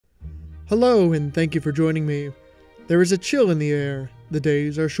Hello, and thank you for joining me. There is a chill in the air, the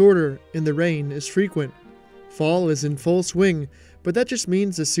days are shorter, and the rain is frequent. Fall is in full swing, but that just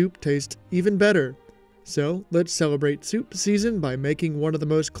means the soup tastes even better. So, let's celebrate soup season by making one of the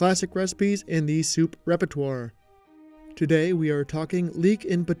most classic recipes in the soup repertoire. Today we are talking leek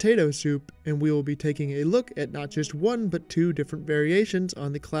and potato soup, and we will be taking a look at not just one but two different variations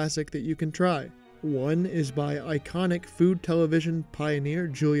on the classic that you can try. One is by iconic food television pioneer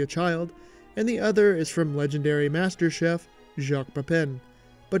Julia Child, and the other is from legendary master chef Jacques Pépin.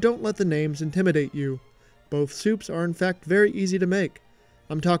 But don't let the names intimidate you. Both soups are in fact very easy to make.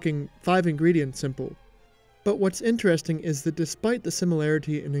 I'm talking 5 ingredients simple. But what's interesting is that despite the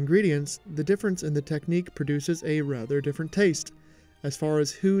similarity in ingredients, the difference in the technique produces a rather different taste. As far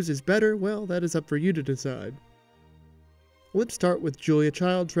as whose is better, well, that is up for you to decide. Let's start with Julia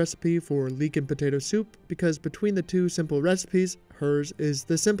Child's recipe for leek and potato soup, because between the two simple recipes, hers is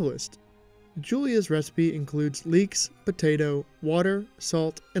the simplest. Julia's recipe includes leeks, potato, water,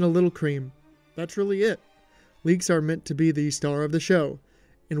 salt, and a little cream. That's really it. Leeks are meant to be the star of the show.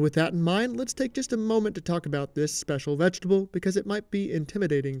 And with that in mind, let's take just a moment to talk about this special vegetable, because it might be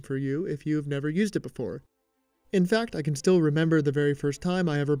intimidating for you if you've never used it before. In fact, I can still remember the very first time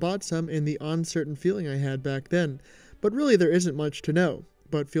I ever bought some and the uncertain feeling I had back then. But really there isn't much to know,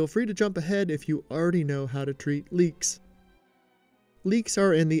 but feel free to jump ahead if you already know how to treat leeks. Leeks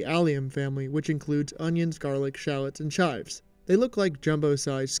are in the allium family, which includes onions, garlic, shallots, and chives. They look like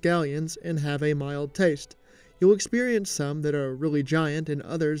jumbo-sized scallions and have a mild taste. You'll experience some that are really giant and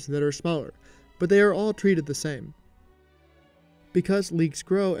others that are smaller, but they are all treated the same. Because leeks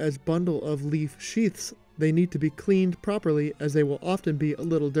grow as bundle of leaf sheaths, they need to be cleaned properly, as they will often be a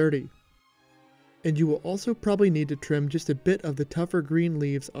little dirty. And you will also probably need to trim just a bit of the tougher green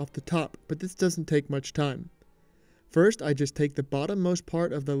leaves off the top, but this doesn't take much time. First, I just take the bottommost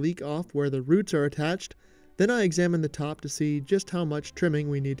part of the leek off where the roots are attached, then I examine the top to see just how much trimming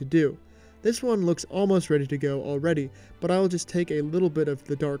we need to do. This one looks almost ready to go already, but I will just take a little bit of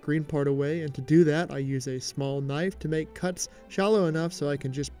the dark green part away, and to do that I use a small knife to make cuts shallow enough so I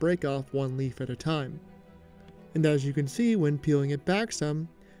can just break off one leaf at a time. And as you can see when peeling it back some,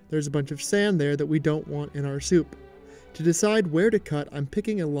 there's a bunch of sand there that we don't want in our soup. To decide where to cut, I'm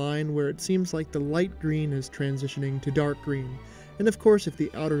picking a line where it seems like the light green is transitioning to dark green. And of course, if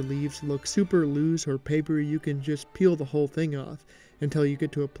the outer leaves look super loose or papery, you can just peel the whole thing off until you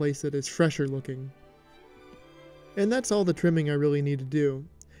get to a place that is fresher looking. And that's all the trimming I really need to do.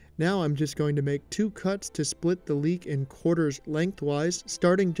 Now I'm just going to make 2 cuts to split the leek in quarters lengthwise,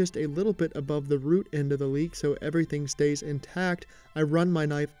 starting just a little bit above the root end of the leek so everything stays intact. I run my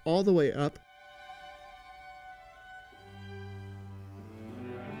knife all the way up.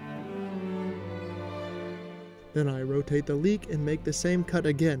 Then I rotate the leek and make the same cut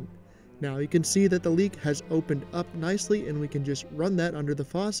again. Now you can see that the leek has opened up nicely, and we can just run that under the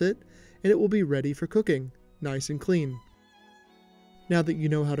faucet and it will be ready for cooking, nice and clean. Now that you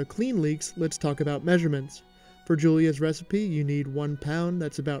know how to clean leeks, let's talk about measurements. For Julia's recipe, you need 1 pound,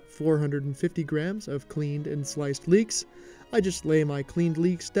 that's about 450 grams of cleaned and sliced leeks. I just lay my cleaned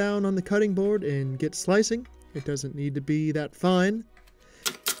leeks down on the cutting board and get slicing. It doesn't need to be that fine.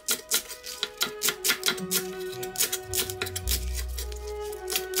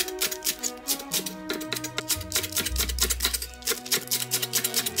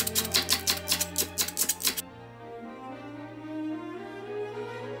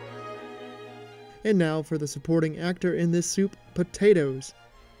 And now for the supporting actor in this soup, potatoes.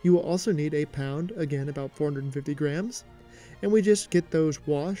 You will also need 1 pound, again about 450 grams. And we just get those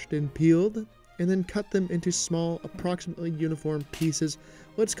washed and peeled, and then cut them into small, approximately uniform pieces.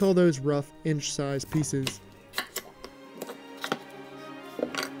 Let's call those rough inch-size pieces.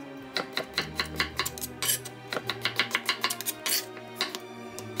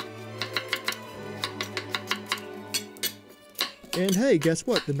 And hey, guess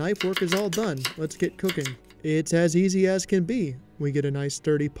what? The knife work is all done. Let's get cooking. It's as easy as can be. We get a nice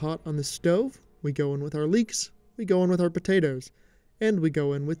sturdy pot on the stove. We go in with our leeks. We go in with our potatoes. And we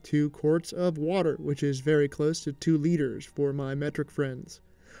go in with 2 quarts of water, which is very close to 2 liters for my metric friends.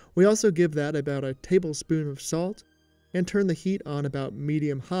 We also give that about a tablespoon of salt and turn the heat on about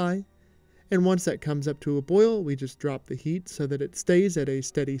medium-high. And once that comes up to a boil, we just drop the heat so that it stays at a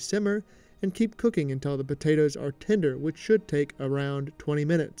steady simmer and keep cooking until the potatoes are tender, which should take around 20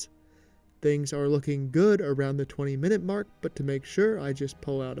 minutes. Things are looking good around the 20-minute mark, but to make sure, I just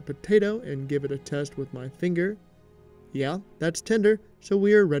pull out a potato and give it a test with my finger. Yeah, that's tender, so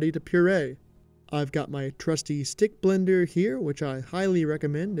we are ready to puree. I've got my trusty stick blender here, which I highly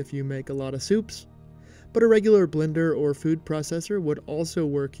recommend if you make a lot of soups. But a regular blender or food processor would also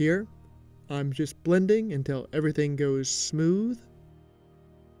work here. I'm just blending until everything goes smooth.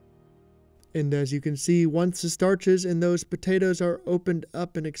 And as you can see, once the starches in those potatoes are opened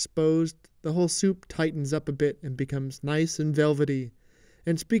up and exposed, the whole soup tightens up a bit and becomes nice and velvety.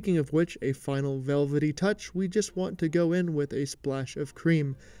 And speaking of which, a final velvety touch, we just want to go in with a splash of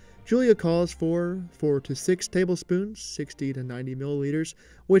cream. Julia calls for 4 to 6 tablespoons, 60 to 90 milliliters,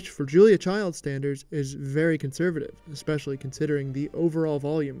 which for Julia Child standards is very conservative, especially considering the overall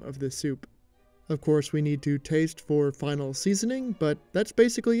volume of this soup. Of course, we need to taste for final seasoning, but that's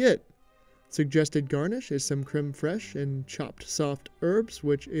basically it. Suggested garnish is some creme fraiche and chopped soft herbs,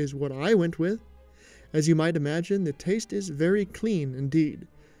 which is what I went with. As you might imagine, the taste is very clean indeed.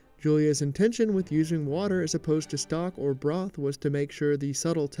 Julia's intention with using water as opposed to stock or broth was to make sure the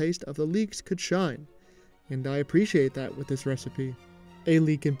subtle taste of the leeks could shine, and I appreciate that with this recipe. A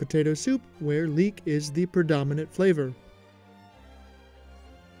leek and potato soup where leek is the predominant flavor.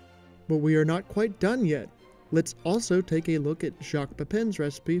 But we are not quite done yet. Let's also take a look at Jacques Pépin's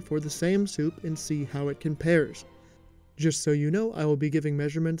recipe for the same soup and see how it compares. Just so you know, I will be giving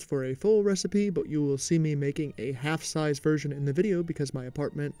measurements for a full recipe, but you will see me making a half-size version in the video because my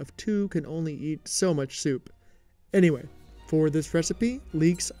apartment of 2 can only eat so much soup. Anyway, for this recipe,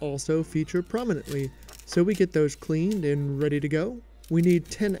 leeks also feature prominently, so we get those cleaned and ready to go. We need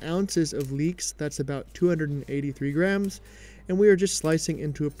 10 ounces of leeks, that's about 283 grams, and we are just slicing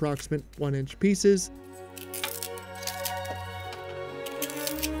into approximate 1-inch pieces.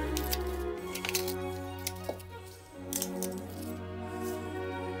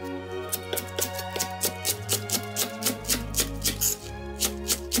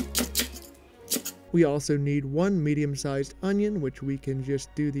 We also need 1 medium-sized onion, which we can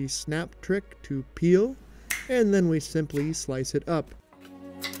just do the snap trick to peel, and then we simply slice it up.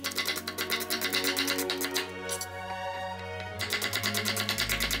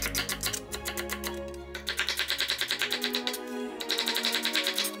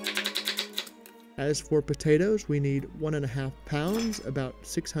 As for potatoes, we need 1.5 pounds, about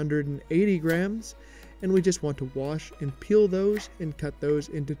 680 grams, and we just want to wash and peel those and cut those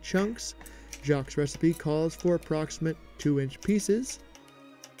into chunks. Jacques' recipe calls for approximate 2-inch pieces.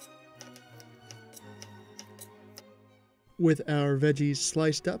 With our veggies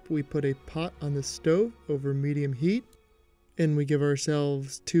sliced up, we put a pot on the stove over medium heat, and we give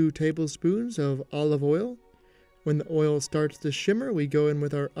ourselves 2 tablespoons of olive oil. When the oil starts to shimmer, we go in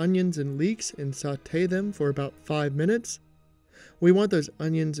with our onions and leeks and saute them for about 5 minutes. We want those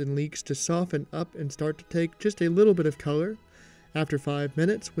onions and leeks to soften up and start to take just a little bit of color. After 5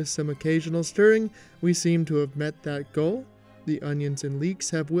 minutes, with some occasional stirring, we seem to have met that goal. The onions and leeks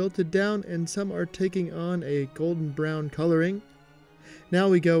have wilted down and some are taking on a golden brown coloring. Now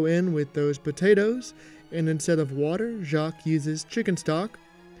we go in with those potatoes, and instead of water, Jacques uses chicken stock.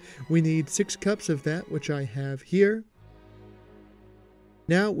 We need 6 cups of that, which I have here.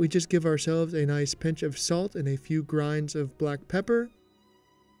 Now we just give ourselves a nice pinch of salt and a few grinds of black pepper,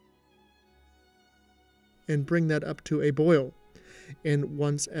 and bring that up to a boil. And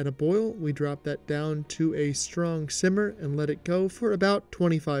once at a boil, we drop that down to a strong simmer and let it go for about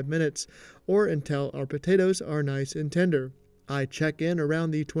 25 minutes, or until our potatoes are nice and tender. I check in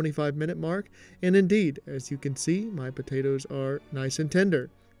around the 25-minute mark, and indeed, as you can see, my potatoes are nice and tender.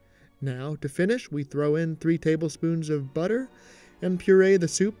 Now, to finish, we throw in 3 tablespoons of butter and puree the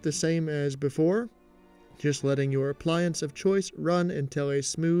soup the same as before, just letting your appliance of choice run until a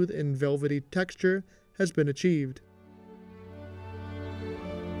smooth and velvety texture has been achieved.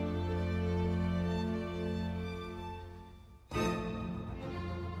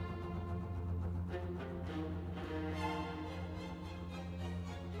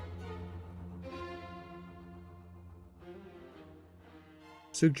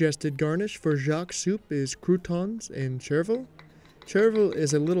 Suggested garnish for Jacques' soup is croutons and chervil. Chervil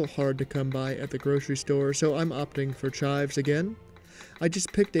is a little hard to come by at the grocery store, so I'm opting for chives again. I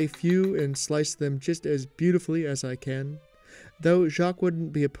just picked a few and sliced them just as beautifully as I can, though Jacques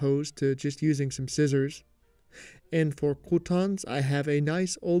wouldn't be opposed to just using some scissors. And for croutons, I have a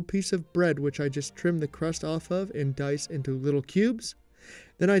nice old piece of bread which I just trim the crust off of and dice into little cubes.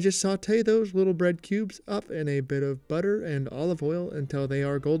 Then I just saute those little bread cubes up in a bit of butter and olive oil until they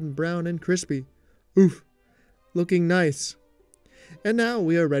are golden brown and crispy. Oof! Looking nice. And now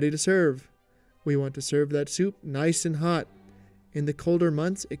we are ready to serve. We want to serve that soup nice and hot. In the colder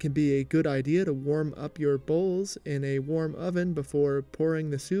months, it can be a good idea to warm up your bowls in a warm oven before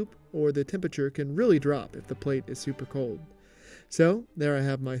pouring the soup, or the temperature can really drop if the plate is super cold. So, there I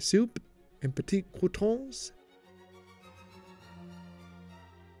have my soup and petit croutons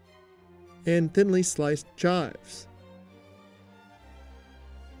and thinly sliced chives.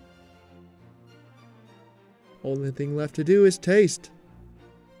 Only thing left to do is taste.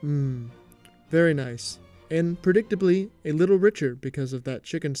 Very nice. And predictably a little richer because of that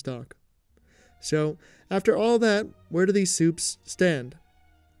chicken stock. So, after all that, where do these soups stand?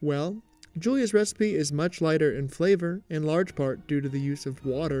 Well, Julia's recipe is much lighter in flavor, in large part due to the use of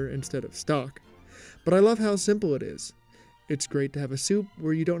water instead of stock. But I love how simple it is. It's great to have a soup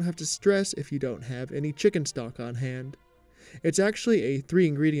where you don't have to stress if you don't have any chicken stock on hand. It's actually a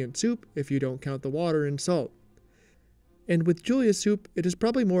 3-ingredient soup if you don't count the water and salt. And with Julia's soup, it is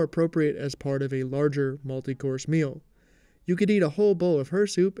probably more appropriate as part of a larger multi-course meal. You could eat a whole bowl of her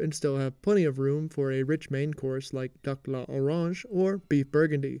soup and still have plenty of room for a rich main course like duck la orange or beef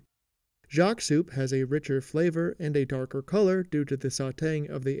burgundy. Jacques soup has a richer flavor and a darker color due to the sautéing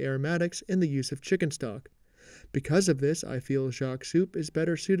of the aromatics and the use of chicken stock. Because of this, I feel Jacques soup is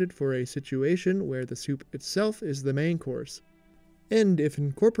better suited for a situation where the soup itself is the main course. And if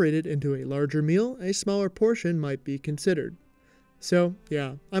incorporated into a larger meal, a smaller portion might be considered. So,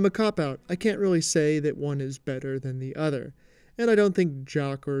 yeah, I'm a cop-out. I can't really say that one is better than the other, and I don't think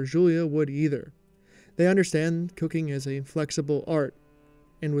Jacques or Julia would either. They understand cooking as a flexible art,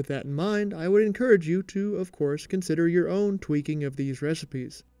 and with that in mind, I would encourage you to, of course, consider your own tweaking of these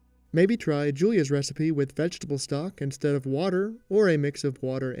recipes. Maybe try Julia's recipe with vegetable stock instead of water, or a mix of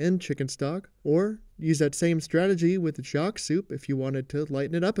water and chicken stock, or use that same strategy with Jacques soup if you wanted to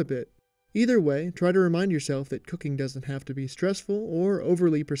lighten it up a bit. Either way, try to remind yourself that cooking doesn't have to be stressful or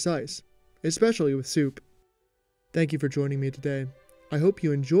overly precise, especially with soup. Thank you for joining me today. I hope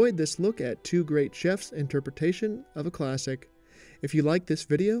you enjoyed this look at two great chefs' interpretation of a classic. If you like this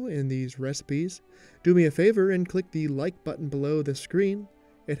video and these recipes, do me a favor and click the like button below the screen.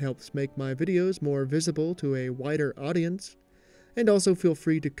 It helps make my videos more visible to a wider audience. And also feel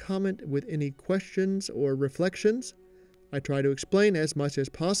free to comment with any questions or reflections. I try to explain as much as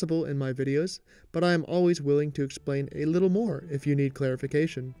possible in my videos, but I am always willing to explain a little more if you need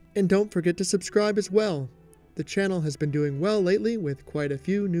clarification. And don't forget to subscribe as well. The channel has been doing well lately with quite a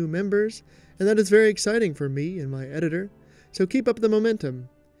few new members, and that is very exciting for me and my editor, so keep up the momentum.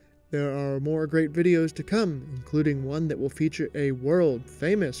 There are more great videos to come, including one that will feature a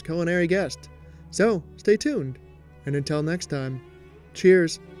world-famous culinary guest. So, stay tuned, and until next time,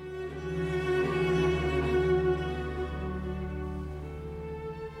 cheers!